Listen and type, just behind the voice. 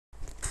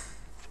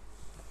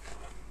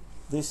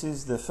This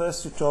is the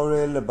first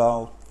tutorial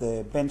about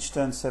the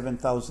BenchTurn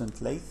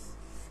 7000 lathe,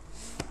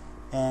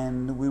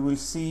 and we will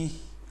see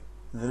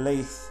the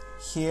lathe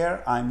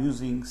here. I'm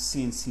using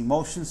CNC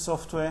Motion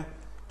software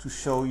to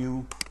show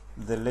you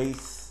the lathe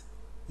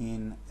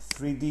in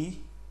 3D,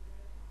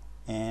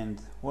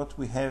 and what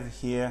we have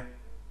here,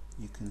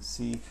 you can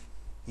see,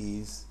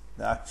 is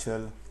the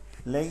actual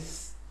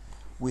lathe.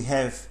 We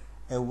have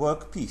a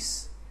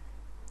workpiece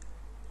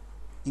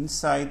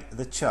inside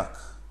the chuck.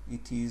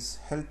 It is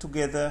held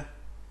together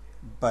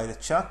by the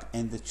chuck,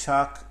 and the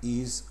chuck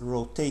is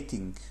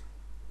rotating.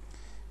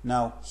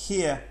 Now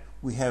here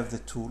we have the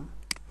tool.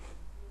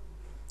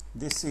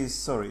 This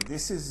is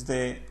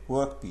the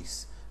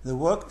workpiece. The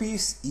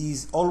workpiece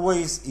is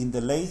always in the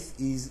lathe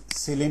is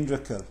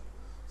cylindrical.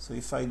 So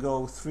if I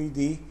go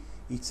 3D,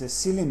 it's a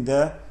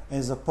cylinder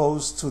as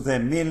opposed to the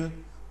mill,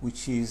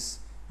 which is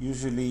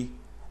usually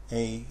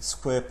a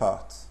square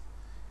part.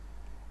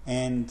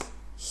 And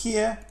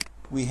here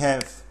we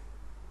have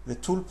the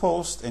tool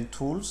post and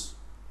tools.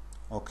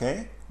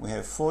 Okay, we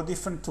have 4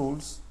 different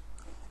tools,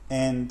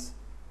 and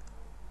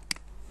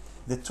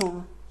the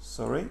tool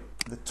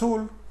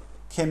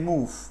can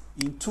move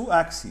in 2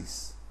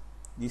 axes.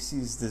 This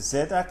is the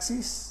Z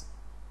axis.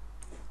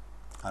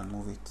 I'll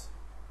move it.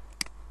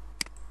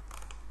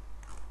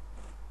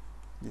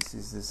 This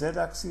is the Z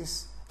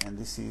axis, and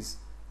this is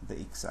the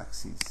X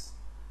axis.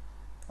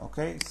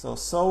 Okay, so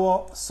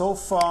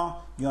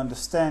far you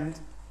understand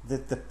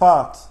that the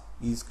part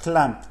is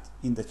clamped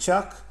in the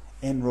chuck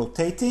and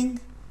rotating,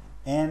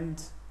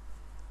 and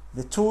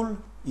the tool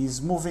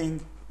is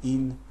moving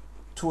in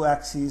 2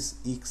 axes,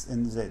 X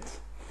and Z.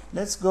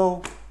 Let's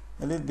go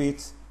a little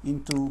bit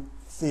into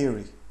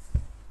theory.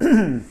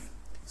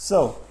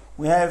 So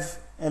we have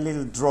a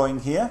little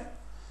drawing here,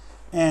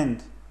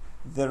 and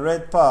the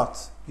red part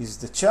is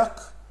the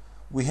chuck.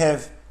 We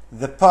have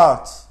the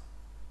part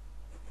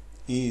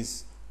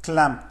is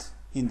clamped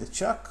in the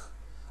chuck.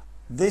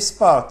 This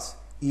part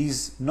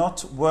is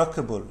not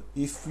workable.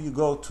 If you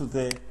go to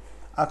the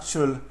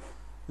actual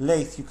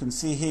lathe, you can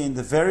see here in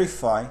the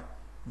verify,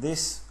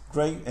 this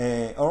gray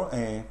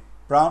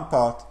brown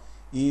part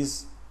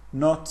is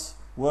not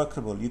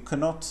workable. You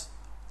cannot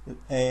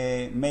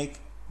make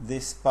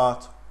this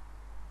part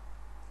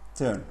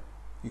turn.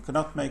 You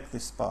cannot make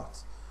this part.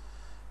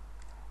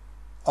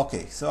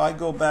 Okay, so I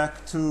go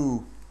back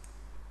to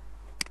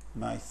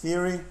my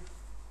theory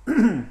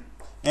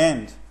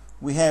and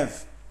we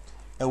have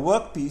a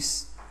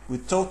workpiece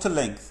with total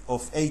length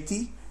of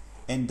 80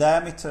 and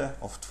diameter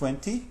of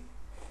 20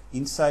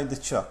 inside the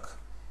chuck.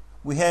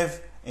 We have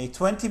a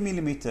 20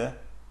 millimeter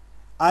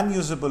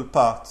unusable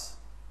part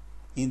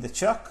in the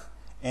chuck,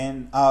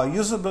 and our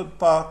usable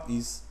part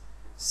is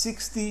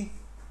 60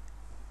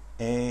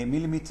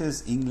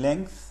 millimeters in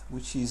length,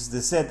 which is the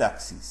Z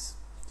axis.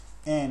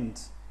 And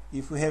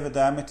if we have a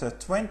diameter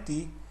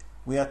 20,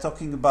 we are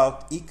talking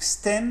about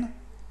X10,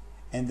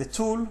 and the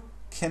tool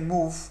can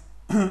move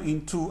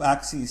in 2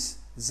 axes,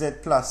 Z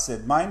plus, Z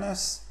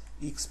minus,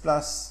 X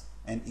plus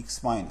and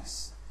X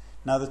minus.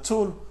 Now the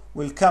tool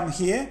will come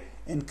here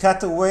and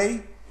cut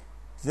away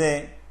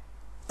the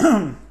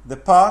the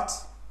part,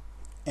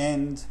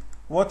 and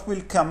what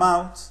will come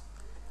out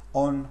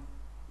on,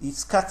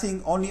 it's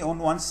cutting only on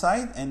one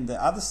side, and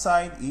the other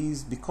side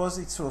is, because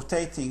it's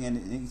rotating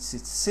and it's a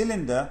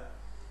cylinder,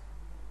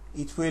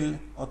 it will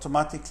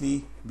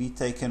automatically be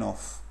taken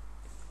off.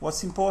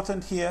 What's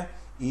important here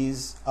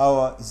is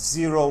our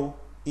 0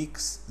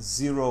 X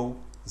 0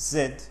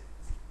 Z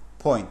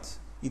point.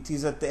 It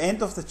is at the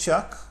end of the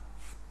chuck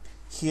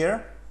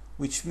here,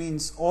 which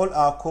means all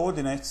our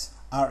coordinates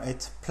are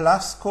at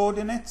plus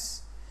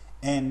coordinates,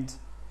 and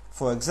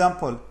for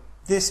example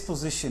this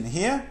position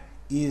here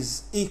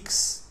is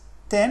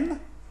X10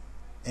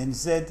 and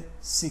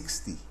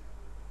Z60.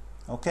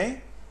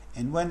 Okay,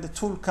 and when the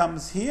tool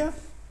comes here,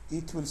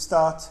 it will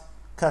start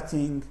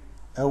cutting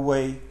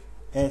away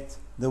at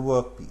the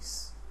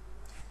workpiece.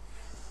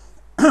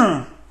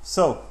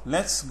 So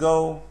let's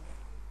go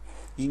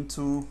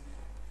into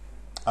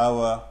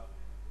our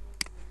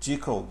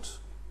Gcode.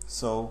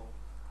 So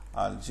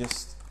I'll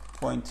just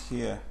point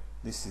here.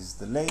 This is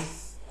the lathe.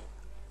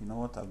 You know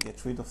what? I'll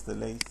get rid of the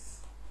lathe.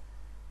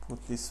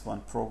 Put this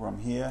one program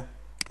here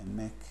and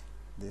make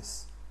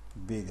this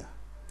bigger.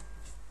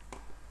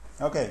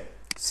 Okay,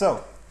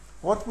 so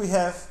what we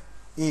have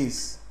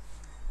is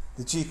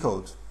the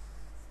Gcode.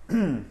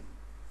 I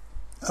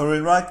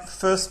will write the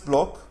first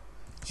block,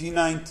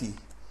 G90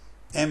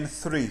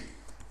 M3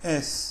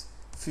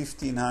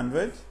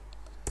 S1500,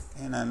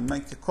 and I'll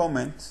make a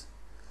comment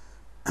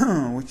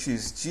which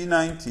is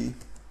G90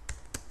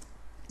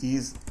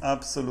 is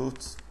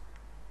absolute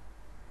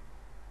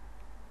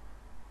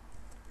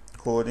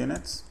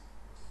coordinates.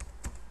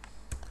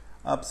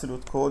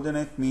 Absolute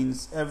coordinate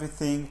means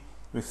everything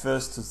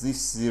refers to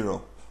this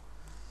 0.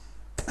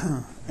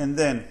 And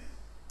then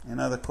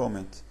another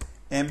comment,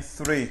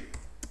 M3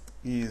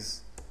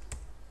 is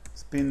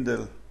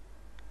spindle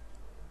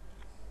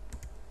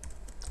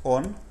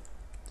on,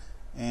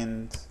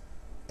 and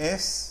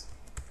S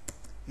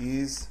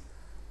is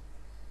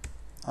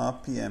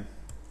RPM.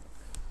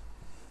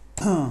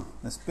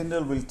 the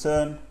spindle will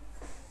turn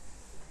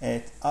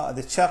at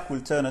the chuck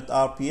will turn at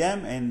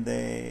RPM, and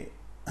the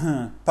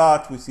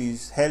part which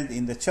is held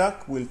in the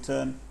chuck will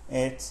turn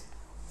at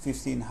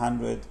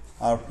 1500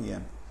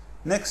 RPM.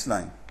 Next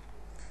line,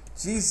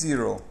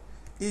 G0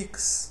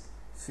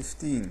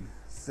 X15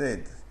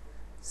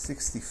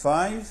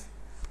 Z65,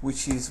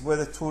 which is where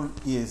the tool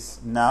is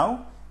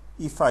now.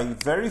 If I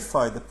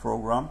verify the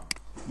program,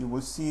 you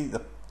will see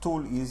the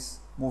tool is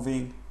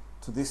moving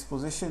to this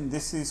position.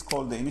 This is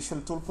called the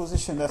initial tool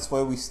position. That's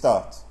where we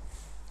start.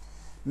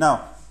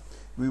 Now,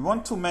 we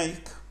want to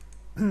make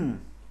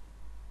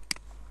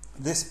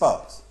this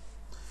part.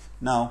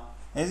 Now,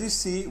 as you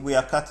see, we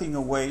are cutting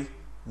away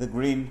the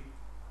green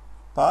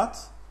part,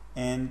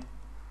 and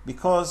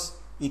because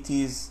it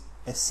is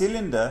a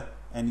cylinder,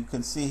 and you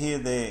can see here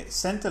the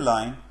center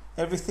line,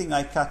 everything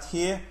I cut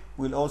here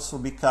will also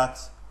be cut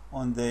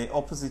on the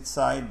opposite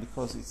side,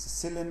 because it's a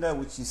cylinder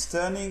which is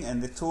turning,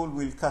 and the tool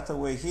will cut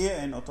away here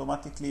and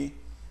automatically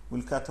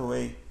will cut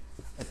away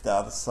at the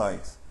other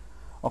side.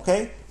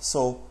 Okay,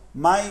 so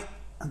my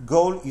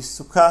goal is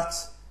to cut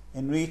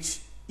and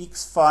reach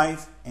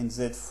X5 and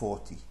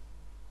Z40.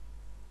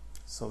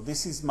 So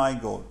this is my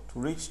goal, to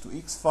reach to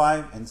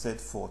X5 and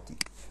Z40.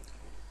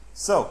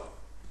 So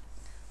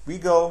we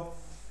go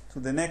to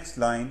the next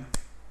line,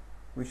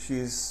 which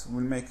is,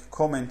 we'll make a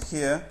comment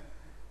here,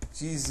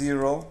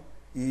 G0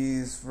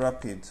 is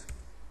rapid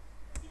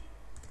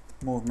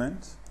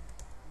movement,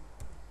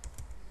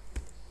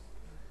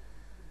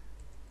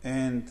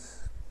 and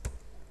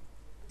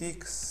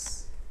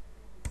X,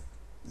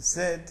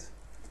 Z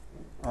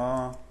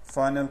are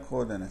final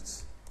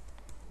coordinates.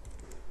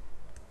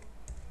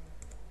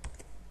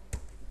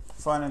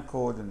 Final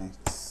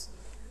coordinates.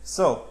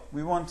 So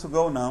we want to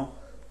go now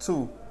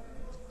to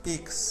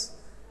X10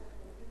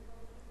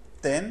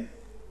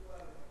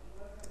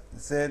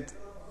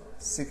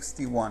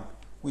 Z61,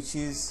 which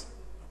is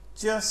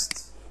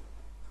just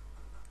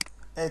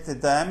at the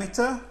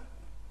diameter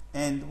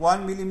and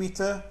 1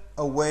 millimeter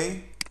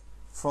away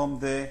from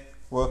the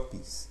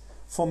workpiece.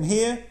 From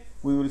here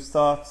we will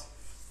start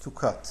to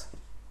cut.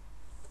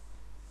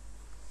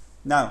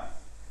 Now,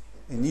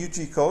 a new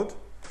Gcode,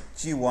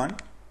 G1,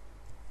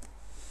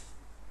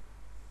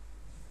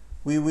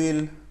 we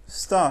will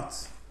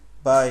start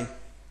by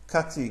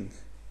cutting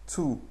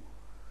to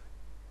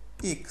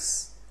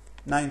X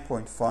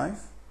 9.5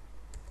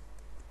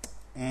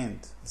 and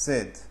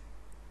Z.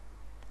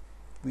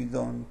 We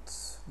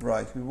don't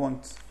write, we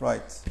won't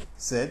write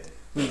Z.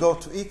 We'll go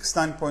to X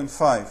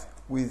 9.5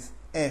 with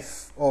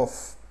F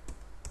of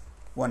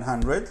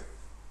 100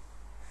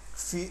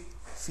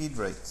 feed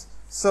rate.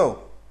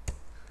 So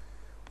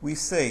we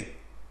say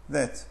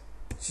that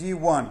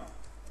G1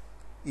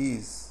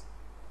 is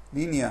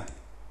linear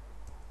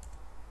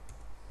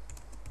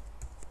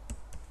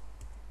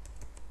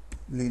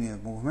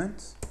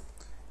movement,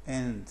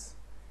 and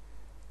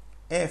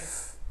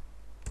F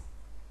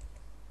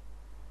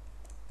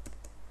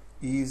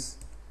is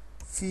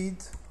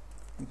feed,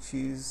 which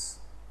is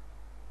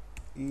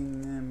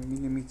in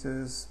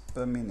millimeters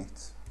per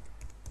minute.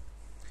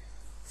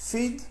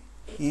 Feed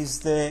is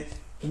the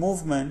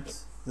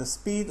movement, the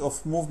speed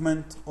of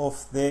movement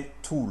of the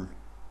tool.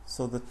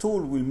 So the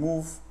tool will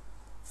move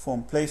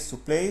from place to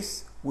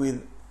place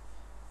with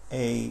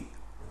a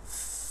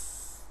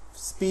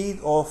speed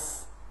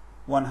of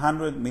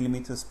 100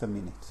 millimeters per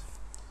minute.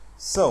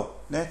 So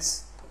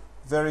let's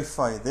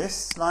verify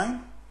this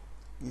line.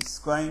 It's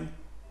going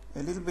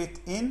a little bit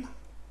in,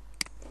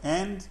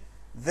 and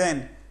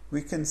then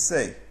we can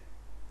say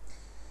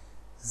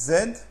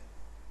Z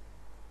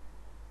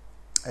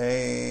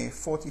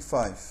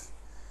 45,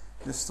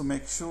 just to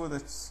make sure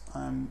that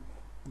I'm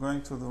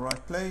going to the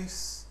right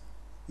place.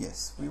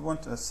 Yes, we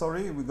want, we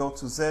go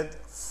to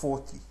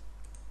Z40.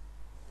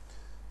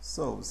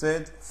 So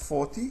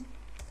Z40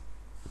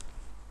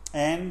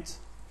 and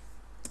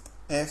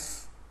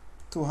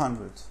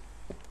F200.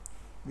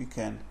 We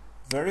can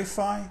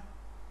verify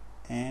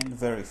and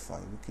verify.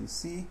 We can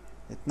see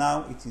that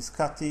now it is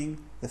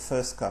cutting the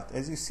first cut.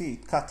 As you see,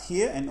 it cut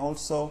here, and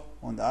also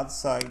on the other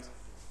side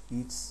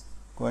it's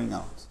going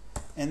out.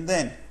 And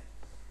then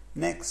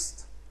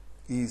next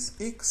is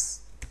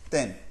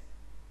X10.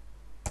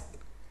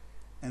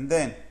 And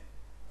then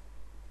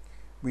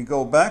we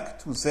go back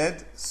to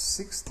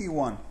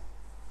Z61.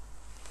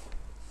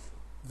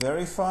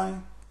 Verify,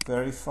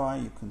 verify,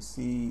 you can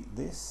see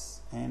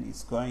this, and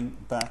it's going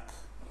back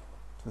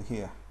to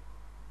here.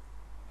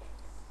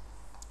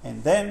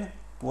 And then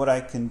what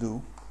I can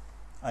do,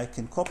 I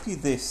can copy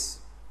this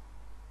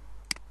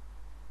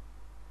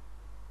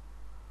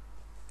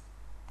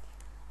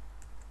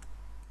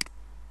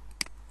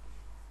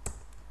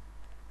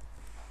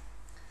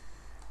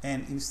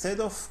and instead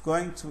of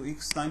going to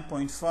X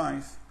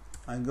 9.5,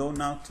 I go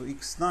now to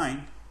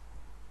X9,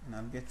 and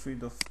I'll get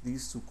rid of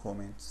these two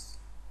comments.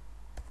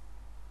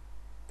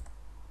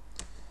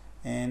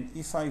 And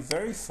if I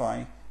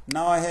verify,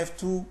 now I have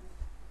two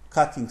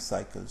cutting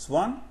cycles,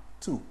 1,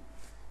 2.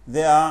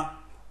 They are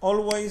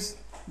always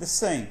the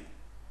same.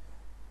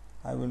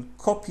 I will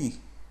copy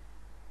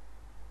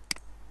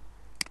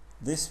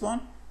this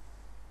one,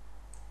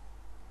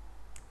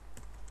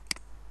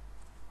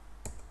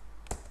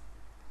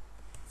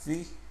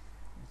 V,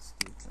 let's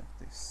do it like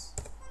this,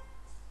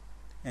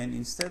 and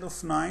instead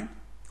of 9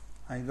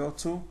 I go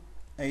to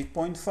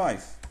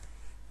 8.5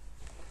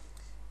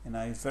 and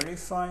I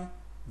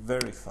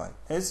verify.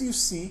 As you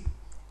see,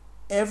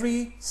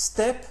 every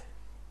step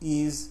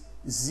is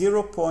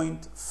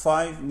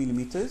 0.5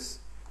 millimeters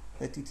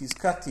that it is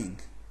cutting,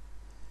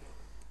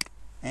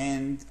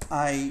 and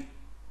I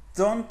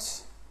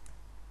don't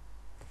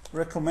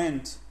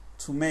recommend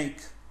to make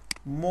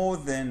more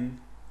than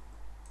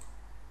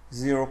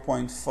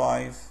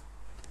 0.5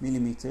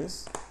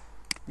 millimeters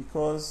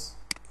because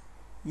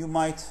you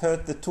might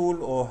hurt the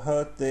tool or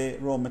hurt the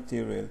raw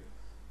material.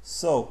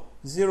 So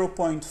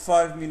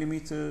 0.5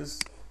 millimeters,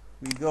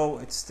 we go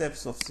at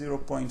steps of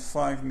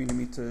 0.5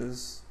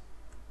 millimeters.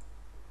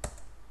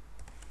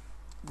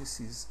 This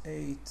is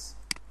 8,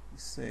 we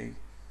say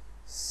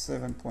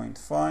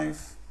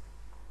 7.5,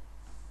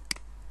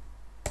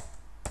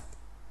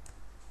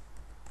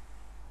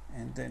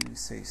 and then we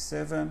say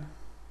 7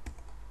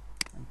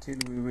 until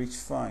we reach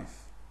 5.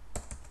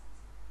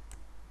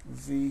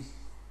 V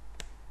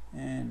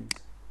and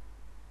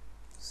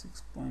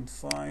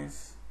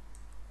 6.5.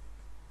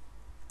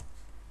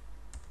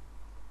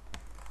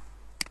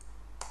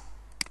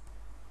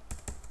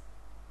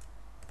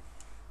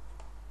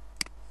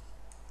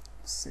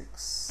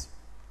 Six.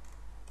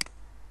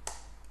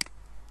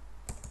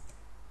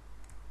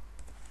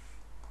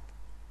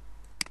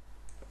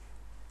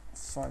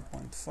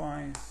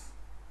 5.5,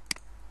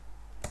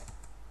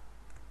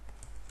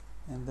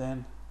 and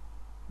then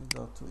we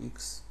go to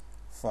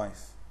X5.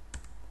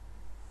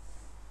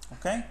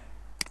 Okay,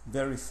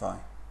 verify,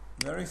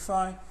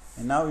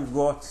 and now we've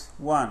got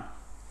 1,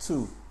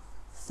 2,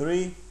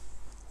 3,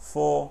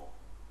 4,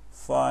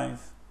 5,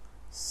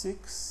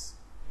 6,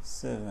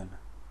 7,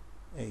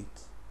 8,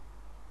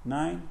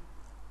 9,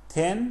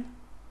 10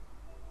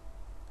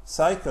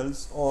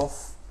 cycles of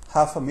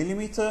 0.5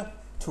 millimeter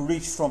to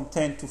reach from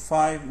 10 to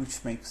 5,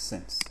 which makes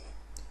sense.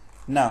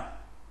 Now,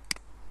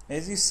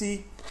 as you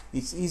see,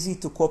 it's easy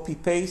to copy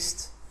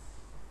paste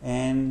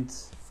and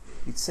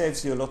it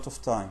saves you a lot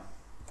of time.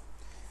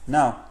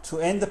 Now, to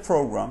end the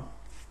program,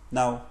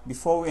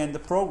 before we end the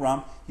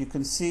program, you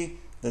can see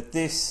that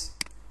this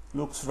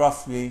looks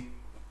roughly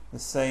the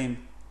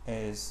same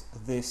as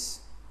this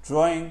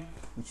drawing,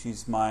 which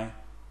is my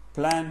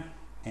plan,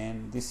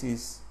 and this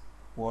is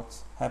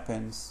what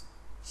happens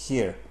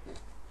here.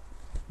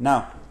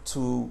 Now,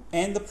 to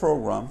end the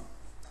program,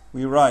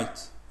 we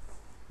write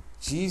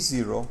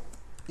G0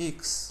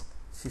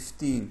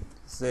 X15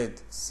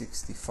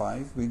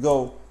 Z65. We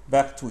go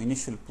back to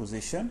initial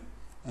position,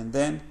 and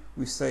then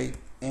we say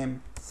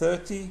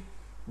M30,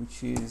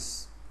 which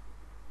is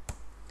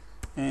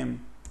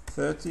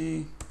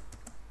M30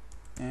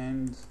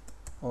 end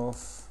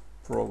of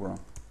program.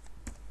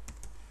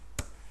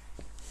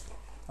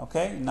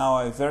 Okay, now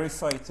I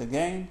verify it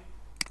again.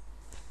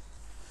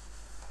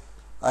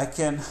 I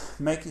can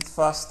make it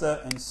faster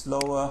and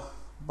slower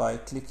by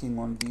clicking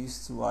on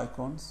these two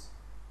icons,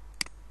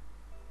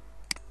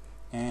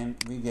 and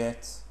we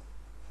get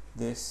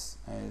this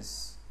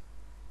as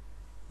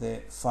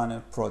the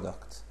final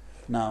product.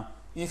 Now,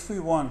 if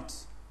we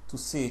want to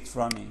see it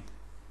running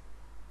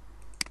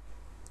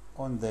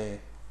on the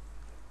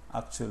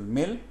actual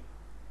mill,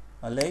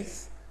 a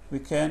lathe,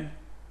 we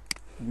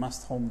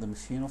must home the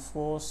machine, of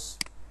course,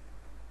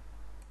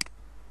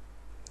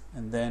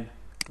 and then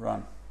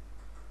run.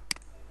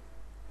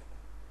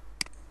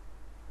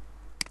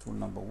 Tool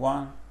number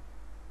 1,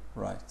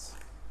 right,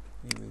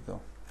 here we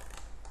go.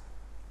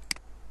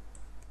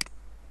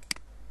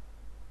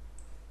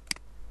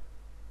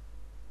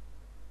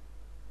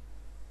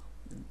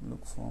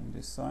 Look from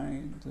this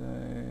side,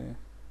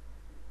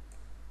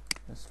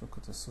 let's look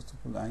at a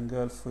suitable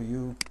angle for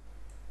you,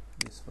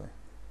 this way.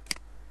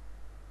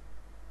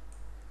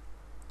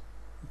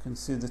 You can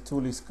see the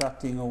tool is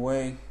cutting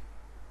away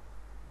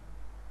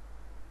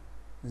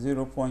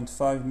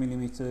 0.5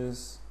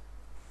 millimeters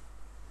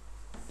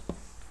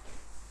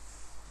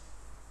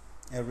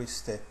every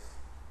step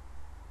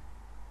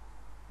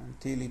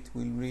until it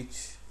will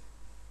reach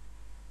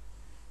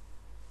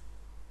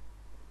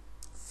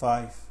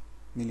 5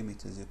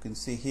 millimeters. You can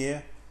see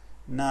here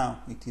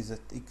now it is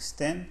at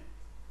X10,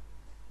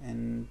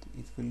 and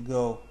it will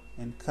go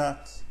and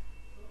cut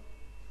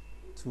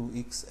to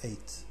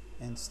X8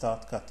 and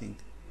start cutting.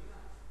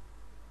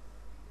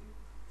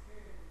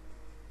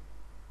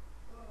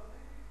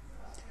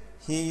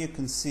 Here you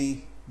can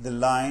see the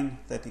line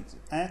that it's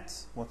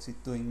at, what's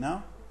it doing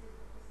now,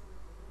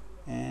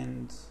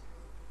 and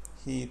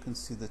here you can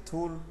see the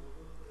tool,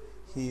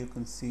 here you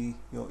can see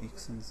your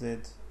X and Z.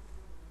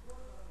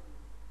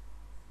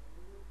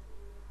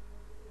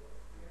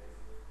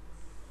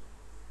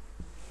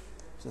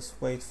 Just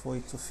wait for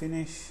it to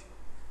finish.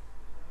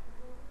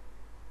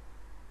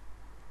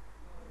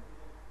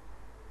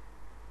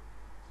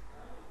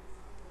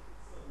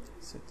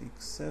 It's at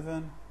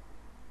X7.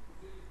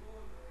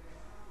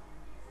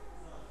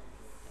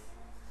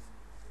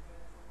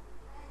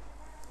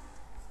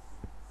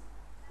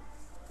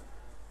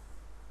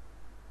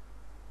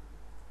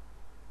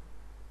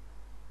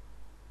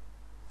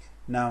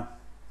 Now,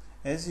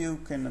 as you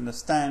can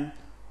understand,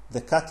 the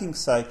cutting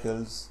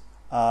cycles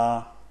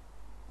are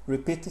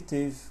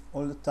repetitive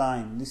all the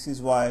time. This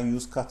is why I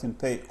use copy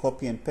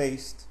and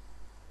paste,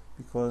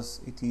 because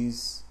it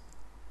is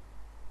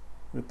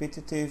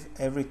repetitive.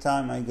 Every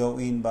time I go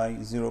in by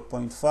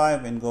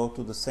 0.5 and go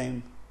to the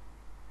same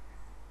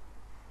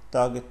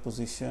target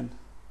position.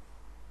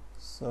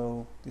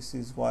 So this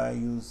is why I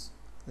use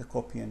the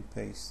copy and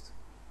paste.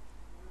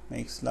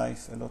 Makes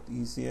life a lot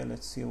easier.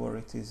 Let's see where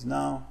it is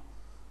now.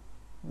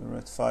 We're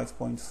at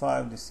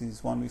 5.5. This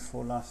is one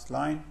before last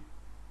line.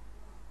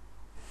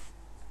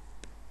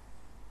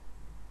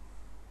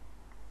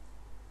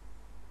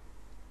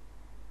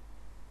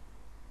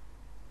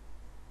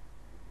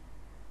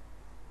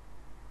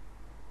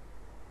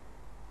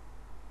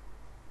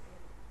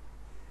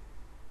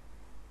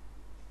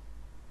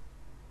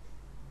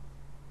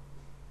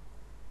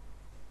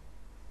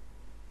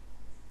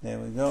 There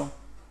we go,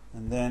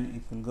 and then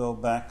it will go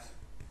back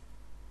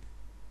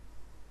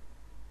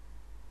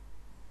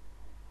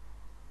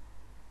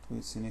to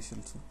its initial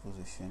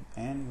position,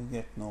 and we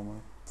get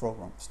normal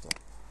program stop.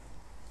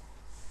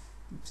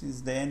 This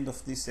is the end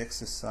of this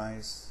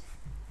exercise.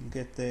 We'll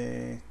get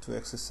to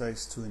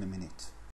exercise 2 in a minute.